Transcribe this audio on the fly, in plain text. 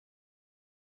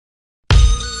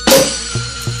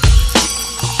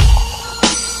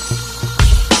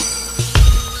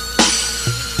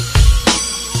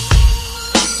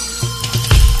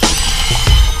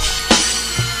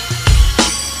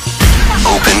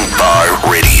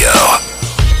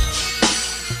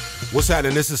What's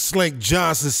happening? This is Slink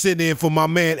Johnson sitting in for my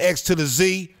man X to the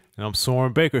Z. And I'm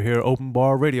Soren Baker here,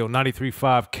 OpenBar Radio,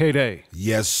 93.5 KDAY.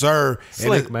 Yes, sir.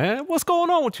 Slink, man, what's going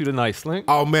on with you tonight, Slink?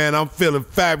 Oh, man, I'm feeling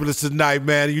fabulous tonight,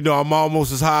 man. You know, I'm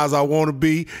almost as high as I want to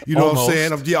be. You know almost. what I'm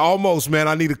saying? Yeah, almost, man.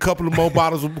 I need a couple of more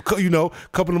bottles, you know, a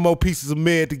couple of more pieces of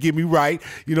med to get me right.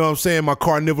 You know what I'm saying? My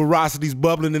carnivorosity's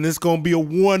bubbling, and it's going to be a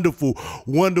wonderful,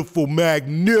 wonderful,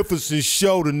 magnificent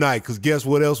show tonight, because guess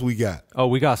what else we got? Oh,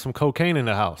 we got some cocaine in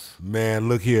the house. Man,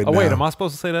 look here Oh, now. wait, am I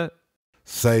supposed to say that?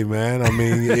 Say, man, I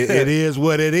mean, it is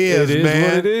what it is, man. It is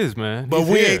what it is, man. But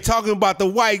we ain't talking about the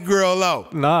white girl, though.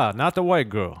 Nah, not the white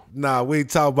girl. Nah, we ain't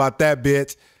talking about that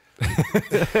bitch.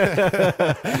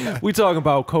 We talking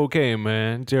about cocaine,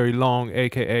 man. Jerry Long,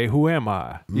 a.k.a. Who Am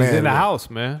I? He's Man, in the man. house,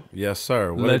 man. Yes,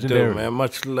 sir. What Legendary. it do, man?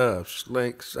 Much love.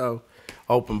 Slink, so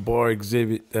OpenBar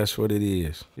exhibit, that's what it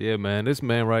is. Yeah, man. This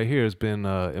man right here has been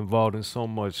involved in so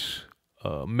much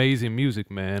amazing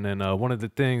music, man. And one of the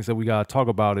things that we got to talk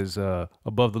about is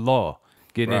Above the Law,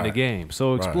 getting in the Right. game.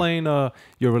 So explain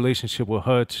your relationship with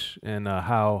Hutch and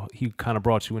how he kind of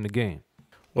brought you in the game.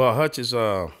 Well, Hutch is,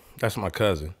 that's my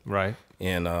cousin. Right.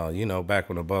 And, you know, back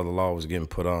when Above the Law was getting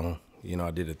put on, you know,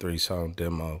 I did a 3-song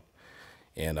demo.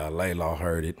 And Laylaw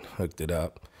heard it, hooked it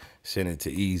up, sent it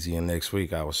to Easy, and next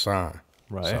week I was signed.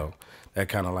 Right. So that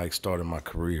kind of like started my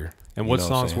career. And You what know I'm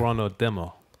songs saying? were on the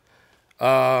demo?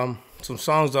 Some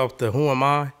songs off the Who Am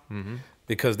I?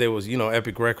 Because there was, you know,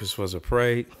 Epic Records was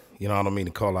afraid. You know, I don't mean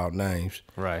to call out names.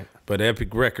 Right. But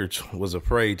Epic Records was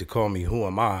afraid to call me Who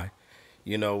Am I?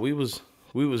 You know, we was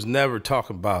never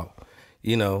talking about,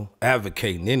 you know,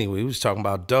 advocating anyway. We was talking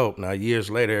about dope. Now,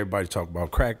 years later, everybody talking about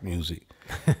crack music.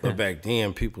 But back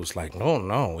then, people was like,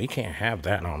 no, we can't have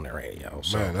that on the radio.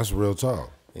 So, Man, that's real talk.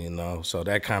 you know, so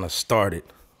that kind of started.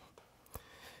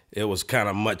 It was kind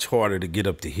of much harder to get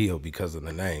up the hill because of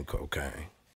the name Kokane.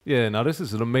 Yeah, now this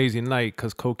is an amazing night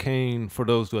because Kokane, for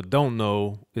those that don't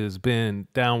know, has been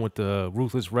down with the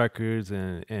Ruthless Records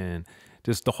and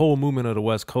just the whole movement of the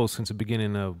West Coast since the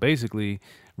beginning of basically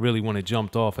really when it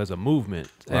jumped off as a movement.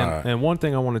 Right. And one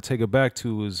thing I want to take it back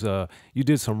to is you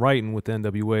did some writing with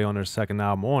NWA on their second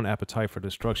album on Appetite for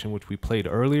Destruction, which we played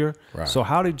earlier. Right. So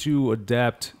how did you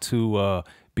adapt to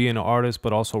being an artist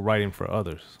but also writing for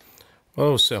others? Well,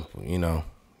 it was simple, you know.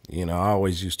 I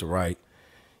always used to write,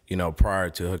 you know, prior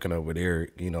to hooking up with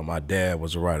Eric. You know, my dad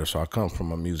was a writer, so I come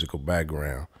from a musical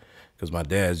background. Because my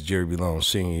dad's Jerry B. Long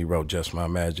Sr., he wrote Just My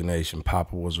Imagination.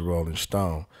 Papa was a Rolling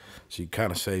Stone. So you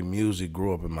kind of say music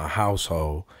grew up in my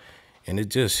household. And it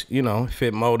just, you know,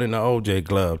 fit more than the OJ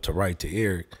glove to write to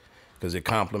Eric. Because it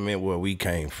complemented where we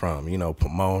came from, you know,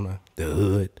 Pomona, the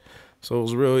hood. So it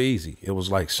was real easy. It was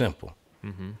like simple.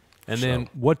 And then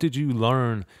what did you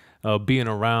learn being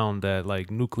around that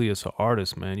like nucleus of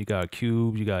artists, man? You got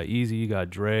Cube, you got Easy, you got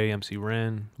Dre, MC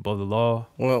Ren, Above the Law.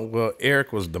 Well,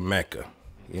 Eric was the Mecca.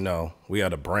 You know, we are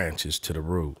the branches to the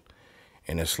root.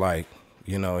 And it's like,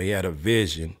 you know, he had a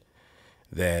vision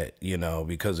that, you know,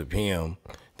 because of him,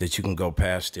 that you can go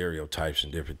past stereotypes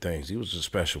and different things. He was a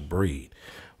special breed.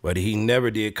 But he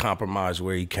never did compromise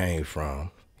where he came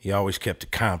from. He always kept the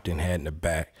Compton hat in the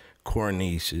back,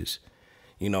 cornices,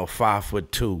 you know,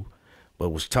 5'2", but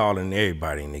was taller than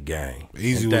everybody in the game.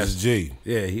 Easy was a G.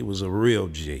 Yeah, he was a real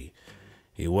G.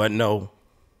 He wasn't no,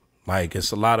 like,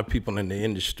 it's a lot of people in the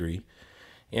industry,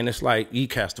 and it's like, he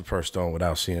cast the first stone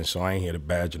without seeing, so I ain't here to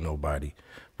badger nobody,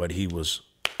 but he was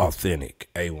authentic,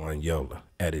 A1 Yola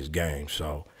at his game.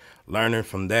 So learning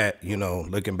from that, you know,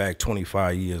 looking back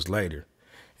 25 years later,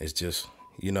 it's just,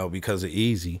 you know, because of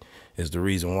Easy is the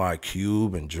reason why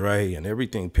Cube and Dre and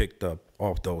everything picked up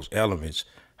off those elements,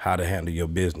 how to handle your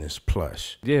business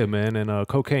plush. Yeah, man. And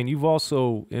Kokane, you've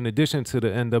also, in addition to the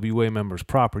NWA members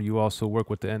proper, you also work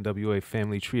with the NWA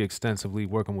family tree extensively,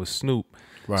 working with Snoop.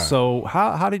 Right. So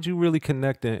how did you really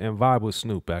connect and vibe with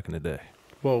Snoop back in the day?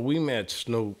 Well, we met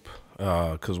Snoop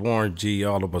because Warren G,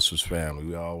 all of us was family.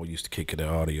 We all used to kick it at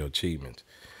Audio Achievements.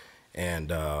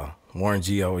 And Warren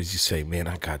G always used to say, man,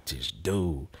 I got this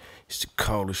dude. He's the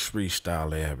coldest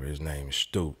freestyler ever. His name is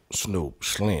Snoop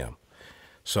Slim.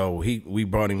 So we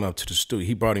brought him up to the studio.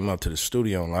 He brought him up to the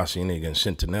studio in La Cienega and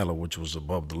Centinela, which was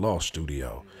Above the Law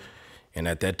studio. And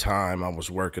at that time, I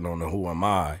was working on the Who Am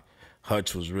I.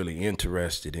 Hutch was really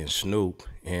interested in Snoop.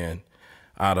 And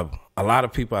out of a lot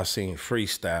of people I seen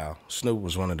freestyle, Snoop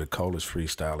was one of the coldest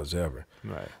freestylers ever.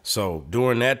 Right. So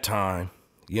during that time,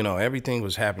 you know, everything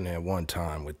was happening at one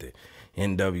time with the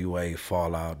NWA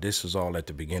fallout. This was all at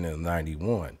the beginning of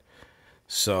 '91.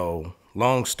 So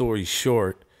long story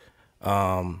short,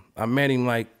 I met him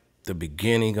like the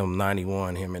beginning of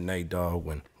 '91, him and Nate Dogg,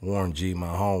 when Warren G, my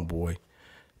homeboy,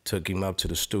 took him up to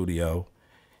the studio.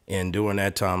 And during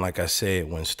that time, like I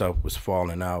said, when stuff was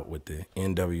falling out with the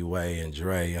NWA and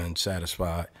Dre, not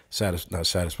satisfied,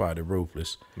 the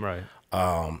Ruthless. Right.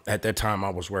 At that time, I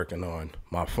was working on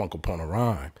my Funk Upon a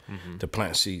Rhyme to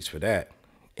plant seeds for that.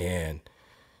 And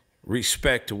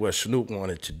respect to what Snoop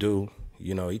wanted to do,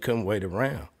 you know, he couldn't wait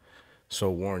around. So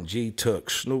Warren G took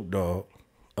Snoop Dogg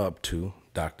up to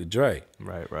Dr. Dre.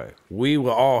 Right. We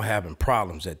were all having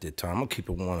problems at that time. I'm gonna keep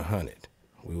it 100.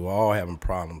 We were all having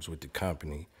problems with the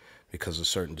company because of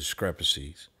certain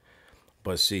discrepancies.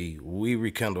 But see, we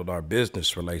rekindled our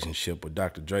business relationship with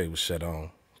Dr. Dre was set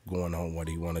on going on what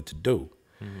he wanted to do.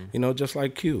 You know, just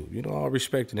like Q, you know, all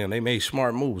respecting them. They made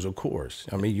smart moves, of course.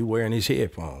 I mean, you wearing his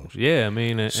headphones. Yeah, I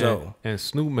mean, and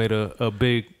Snoop made a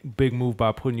big move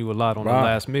by putting you a lot on the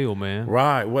last meal, man.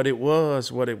 Right. What it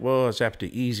was after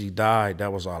Easy died,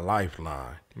 that was our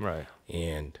lifeline. Right.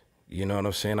 And you know what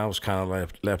I'm saying? I was kind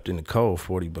of left in the cold,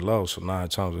 40 below. So 9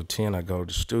 times out of 10, I go to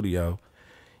the studio,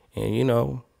 and you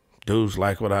know, dudes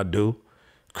like what I do.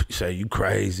 Say you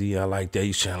crazy. I like that.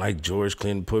 You sound like George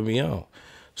Clinton put me on.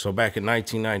 So back in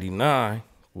 1999,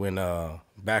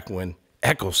 back when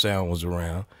Echo Sound was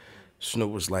around, Snoop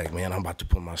was like, man, I'm about to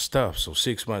put my stuff. So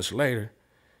 6 months later,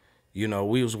 you know,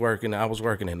 I was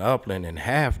working in Upland, and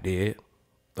Half Dead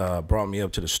brought me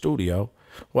up to the studio.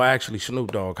 Well, actually,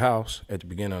 Snoop Dogg house at the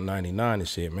beginning of 99 and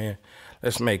said, man,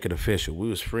 let's make it official. We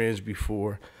was friends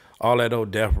before. All that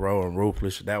old Death Row and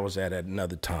Ruthless, that was at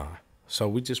another time. So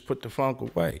we just put the funk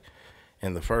away.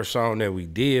 And the first song that we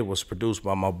did was produced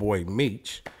by my boy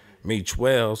Meech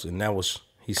Wells, and that was,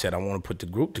 he said, I want to put the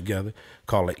group together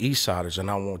called the East Siders, and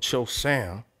I want your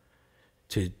sound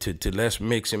to let's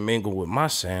mix and mingle with my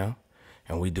sound,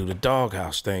 and we do the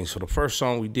Doghouse thing. So the first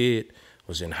song we did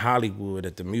was in Hollywood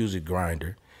at the Music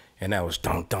Grinder, and that was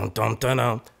dum dum dum dum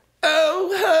dum,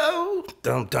 oh ho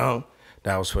dum dum.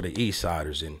 That was for the East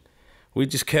Siders, and we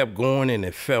just kept going, and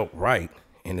it felt right.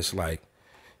 And it's like,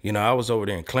 you know, I was over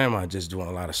there in Claremont just doing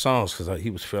a lot of songs because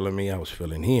he was feeling me, I was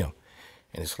feeling him.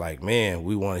 And it's like, man,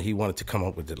 he wanted to come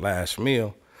up with the last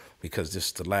meal because this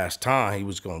is the last time he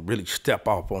was going to really step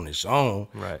off on his own,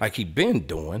 like he been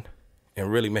doing,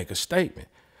 and really make a statement.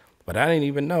 But I didn't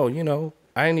even know, you know,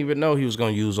 he was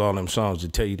going to use all them songs to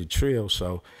tell you the trill.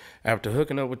 So after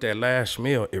hooking up with that last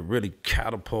meal, it really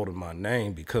catapulted my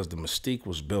name because the mystique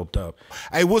was built up.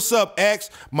 Hey, what's up, X?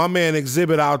 My man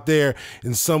XZIBIT out there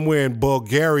somewhere in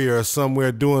Bulgaria or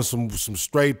somewhere doing some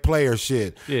straight player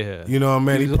shit. Yeah. You know what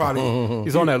I mean?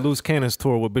 He's on that Loose Cannons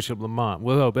tour with Bishop Lamont.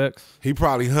 What up, X? He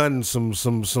probably hunting some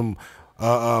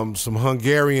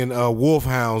Hungarian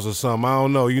wolfhounds or something. I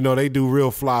don't know. You know, they do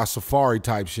real fly safari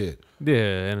type shit.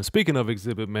 Yeah, and speaking of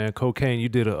XZIBIT, man, Kokane, you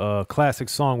did a classic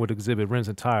song with XZIBIT, Rims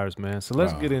and Tires, man. So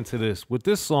let's get into this. With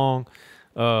this song,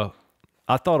 I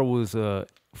thought it was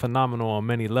phenomenal on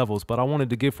many levels, but I wanted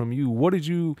to get from you, what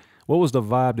was the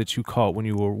vibe that you caught when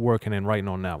you were working and writing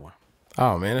on that one?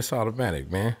 Oh, man, it's automatic,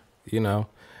 man. You know,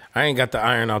 I ain't got to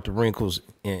iron out the wrinkles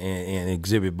and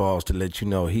XZIBIT balls to let you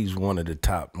know he's one of the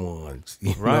top ones.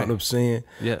 You know what I'm saying?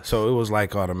 Yeah. So it was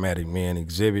like automatic, man.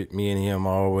 XZIBIT, me and him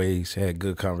always had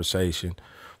good conversation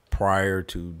prior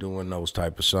to doing those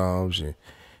type of songs, and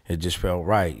it just felt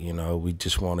right. You know, we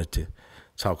just wanted to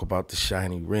talk about the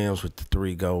shiny rims with the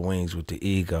 3 gold wings with the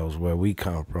egos, where we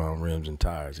come from, rims and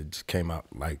tires. It just came out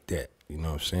like that. You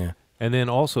know what I'm saying? And then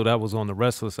also that was on the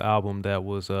Restless album that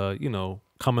was, you know,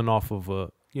 coming off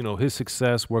of you know, his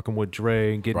success working with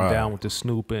Dre and getting down with the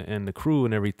Snoop and the crew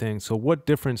and everything. So what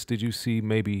difference did you see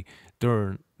maybe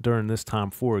during this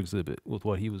time for XZIBIT with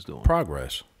what he was doing?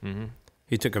 Progress.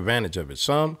 He took advantage of it.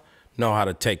 Some know how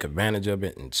to take advantage of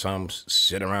it, and some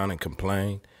sit around and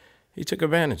complain. He took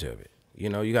advantage of it. You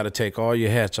know, you got to take all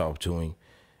your hats off to him.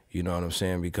 You know what I'm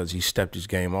saying? Because he stepped his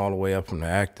game all the way up from the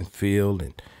acting field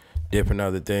and different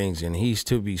other things, and he's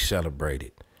to be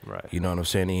celebrated. Right. You know what I'm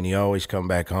saying? And he always come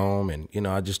back home, and, you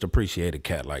know, I just appreciate a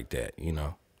cat like that, you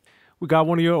know. We got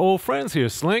one of your old friends here,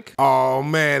 Slink. Oh,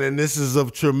 man, and this is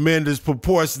of tremendous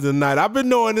proportion tonight. I've been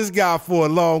knowing this guy for a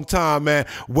long time, man,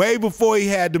 way before he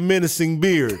had the menacing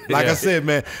beard. Like I said,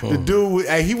 man, the dude,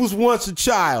 hey, he was once a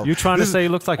child. You trying to say he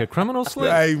looks like a criminal,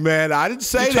 Slink? Hey, man, I didn't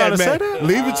say that, man. Say that?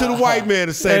 Leave it to the white man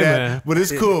to say that, man. But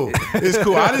it's cool. It's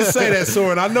cool. I didn't say that,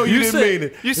 Soren. I know you didn't mean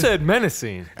it. You said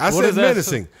menacing. I said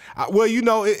menacing. Well, you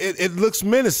know, it looks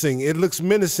menacing. It looks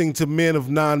menacing to men of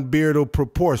non-beardal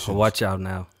proportions. Watch out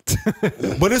now.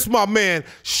 But it's my man,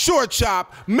 Short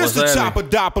Chop, Mr.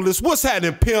 Choppadopoulos. What's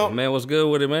happening, pimp? Man, what's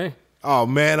good with it, man? Oh,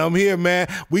 man, I'm here, man.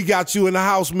 We got you in the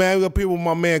house, man. We up here with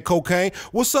my man, Kokane.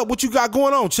 What's up? What you got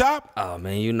going on, Chop? Oh,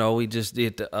 man, you know, we just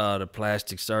did the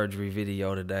plastic surgery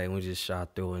video today, and we just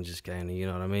shot through and just came to, you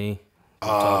know what I mean?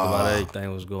 Talked about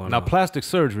everything was going Now, on. plastic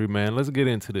surgery, man. Let's get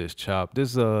into this, Chop.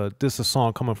 This a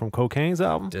song coming from Kokane's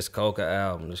album. This Coca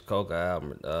album,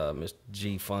 Mr.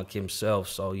 G Funk himself.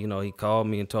 So you know, he called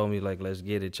me and told me like, "Let's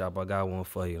get it, Chop. I got one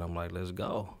for you." And I'm like, "Let's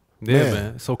go." Yeah,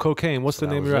 man. So Kokane, what's the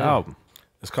name of your album?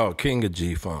 It's called King of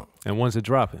G Funk. And when's it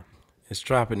dropping? It's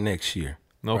dropping next year.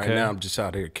 Okay. Right now, I'm just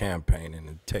out here campaigning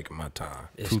and taking my time.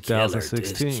 It's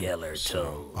 2016. It's killer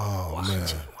too. Watch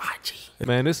it.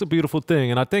 Man, it's a beautiful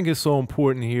thing, and I think it's so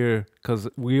important here because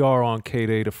we are on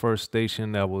KDAY, the first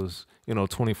station that was,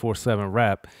 24/7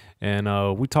 rap, and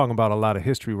we're talking about a lot of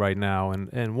history right now.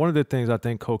 And one of the things I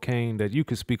think Kokane that you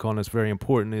could speak on that's very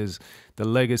important is the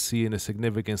legacy and the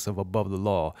significance of Above the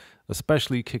Law,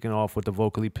 especially kicking off with the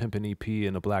Vocally Pimpin' EP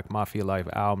and the Black Mafia Life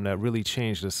album that really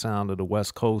changed the sound of the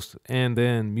West Coast and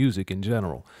then music in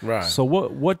general. Right. So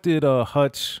what did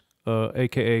Hutch,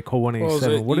 aka Code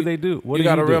 187, what did they do? What you did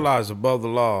got to he do? realize Above the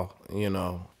Law,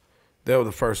 they were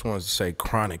the first ones to say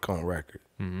chronic on record.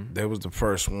 They was the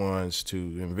first ones to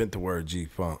invent the word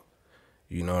G-Funk.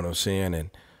 You know what I'm saying? And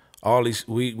all these,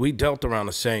 we dealt around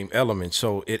the same elements,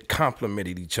 so it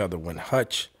complemented each other. When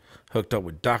Hutch hooked up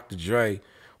with Dr. Dre,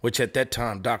 which at that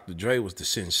time, Dr. Dre was the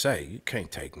sensei. You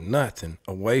can't take nothing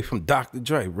away from Dr.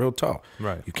 Dre, real talk.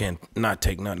 Right. You can't not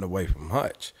take nothing away from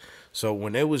Hutch. So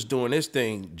when they was doing this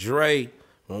thing, Dre,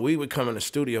 when we would come in the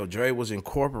studio, Dre was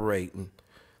incorporating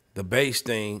the bass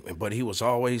thing, but he was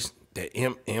always the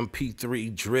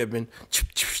MP3 driven,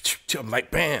 like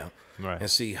bam. Right.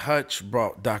 And see, Hutch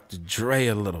brought Dr. Dre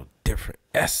a little different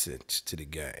essence to the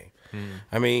game.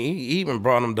 I mean, he even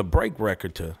brought him the break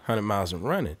record to 100 Miles and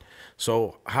Running.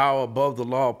 So how Above the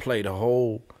Law played a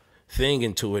whole thing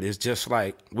into it is just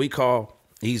like we call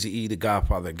Eazy-E the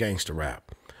godfather of gangster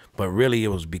rap. But really it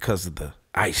was because of the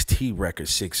Ice-T record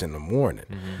 6 in the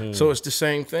morning. So it's the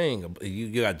same thing.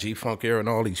 You got G-Funk Era and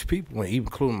all these people, even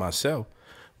including myself.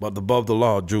 But Above the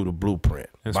Law drew the blueprint.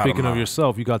 And speaking of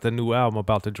yourself, you got that new album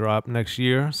about to drop next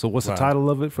year. So what's the title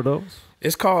of it for those?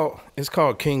 It's called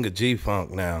King of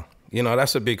G-Funk now.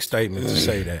 That's a big statement to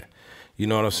say that. You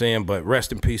know what I'm saying? But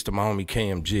rest in peace to my homie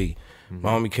KMG.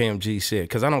 My homie KMG said,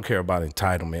 because I don't care about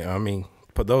entitlement. I mean,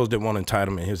 for those that want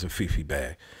entitlement, here's a Fifi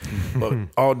bag. But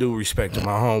all due respect to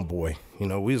my homeboy,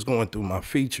 we was going through my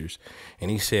features,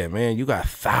 and he said, man, you got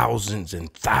thousands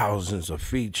and thousands of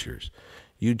features.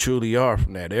 You truly are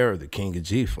from that era, the King of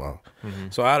G-Funk.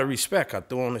 So out of respect, I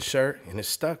threw on the shirt, and it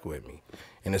stuck with me.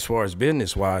 And as far as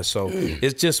business-wise, so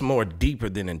it's just more deeper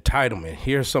than entitlement.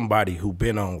 Here's somebody who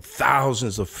been on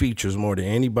thousands of features more than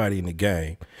anybody in the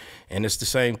game. And it's the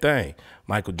same thing.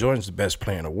 Michael Jordan's the best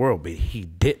player in the world, but he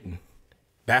didn't.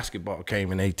 Basketball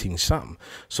came in 18-something.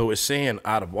 So it's saying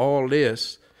out of all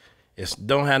this, it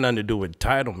don't have nothing to do with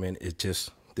entitlement. It's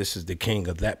just this is the king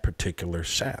of that particular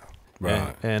sound.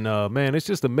 Right. And man, it's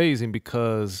just amazing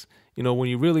because, when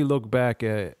you really look back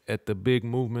at the big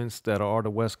movements that are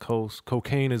the West Coast,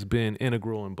 Kokane has been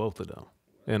integral in both of them,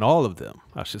 in all of them,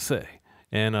 I should say.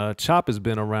 And Chop has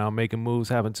been around making moves,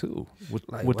 having too,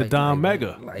 with the Don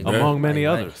Mega, among many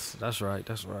others. That's right.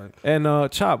 That's right.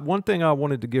 And Chop, one thing I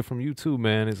wanted to get from you too,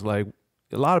 man, is like,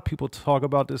 a lot of people talk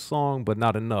about this song, but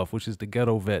not enough, which is the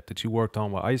Ghetto Vet that you worked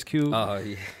on with Ice Cube,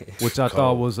 which I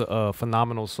thought was a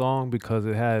phenomenal song because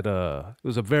it had it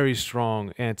was a very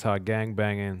strong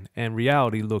anti-gangbanging and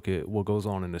reality look at what goes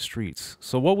on in the streets.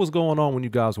 So what was going on when you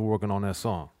guys were working on that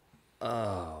song?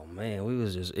 Oh man, we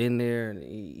was just in there, and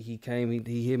he came,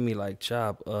 he hit me like,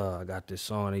 Chop, I got this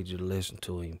song, I need you to listen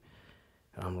to him.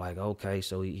 And I'm like, okay.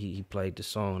 So he played the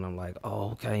song, and I'm like,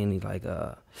 oh, okay. And he like,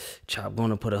 Chop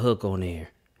gonna put a hook on there.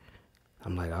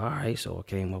 I'm like, all right. So I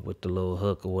came up with the little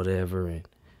hook or whatever, and you know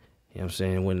what I'm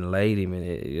saying, when it laid him, and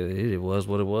it was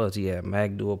what it was. He had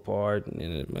Mac do a part, and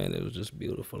it was just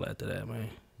beautiful after that, man.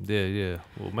 Yeah.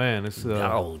 Well, man, it's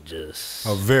just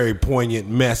a very poignant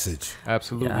message.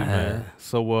 Absolutely, man.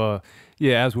 So,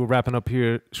 as we're wrapping up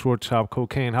here, Short Chop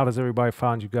Kokane, how does everybody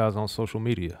find you guys on social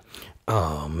media?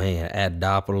 Oh man,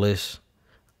 Adopolis.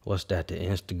 What's that? The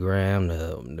Instagram,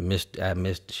 I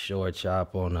missed the Short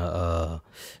Chop on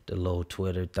the little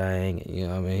Twitter thing. You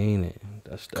know what I mean?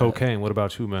 That's Kokane. What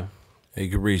about you, man? You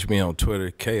can reach me on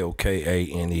Twitter,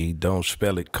 Kokane. Don't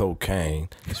spell it cocaine.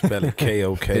 Spell it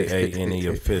Kokane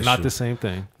official. Not the same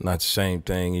thing. Not the same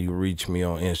thing. You can reach me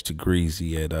on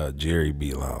Instagreasy at Jerry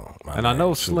B. Long. And I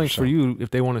know Slink for you, if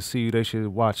they want to see you, they should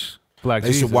watch Black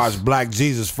Jesus. They should watch Black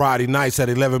Jesus Friday nights at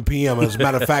 11 p.m. As a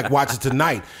matter of fact, watch it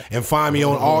tonight. And find me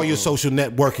on all your social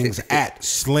networkings at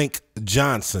Slink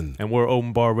Johnson. And we're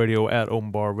OpenBar Radio at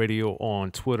OpenBar Radio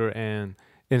on Twitter and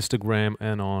Instagram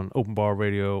and on OpenBar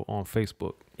Radio on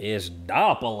Facebook. It's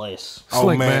Dopolis. Oh,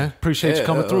 Slink, man. Appreciate you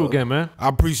coming through again, man. I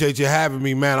appreciate you having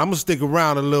me, man. I'm going to stick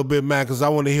around a little bit, man, because I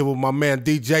want to hear what my man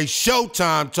DJ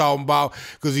Showtime talking about,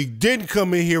 because he didn't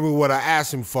come in here with what I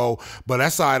asked him for, but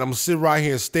that's all right. I'm going to sit right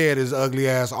here and stare at his ugly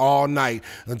ass all night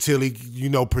until he,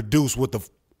 produce what the...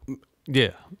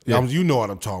 Yeah. You know what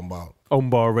I'm talking about.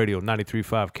 OpenBar Radio,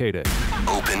 93.5 KDAY.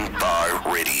 Open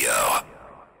Bar Radio.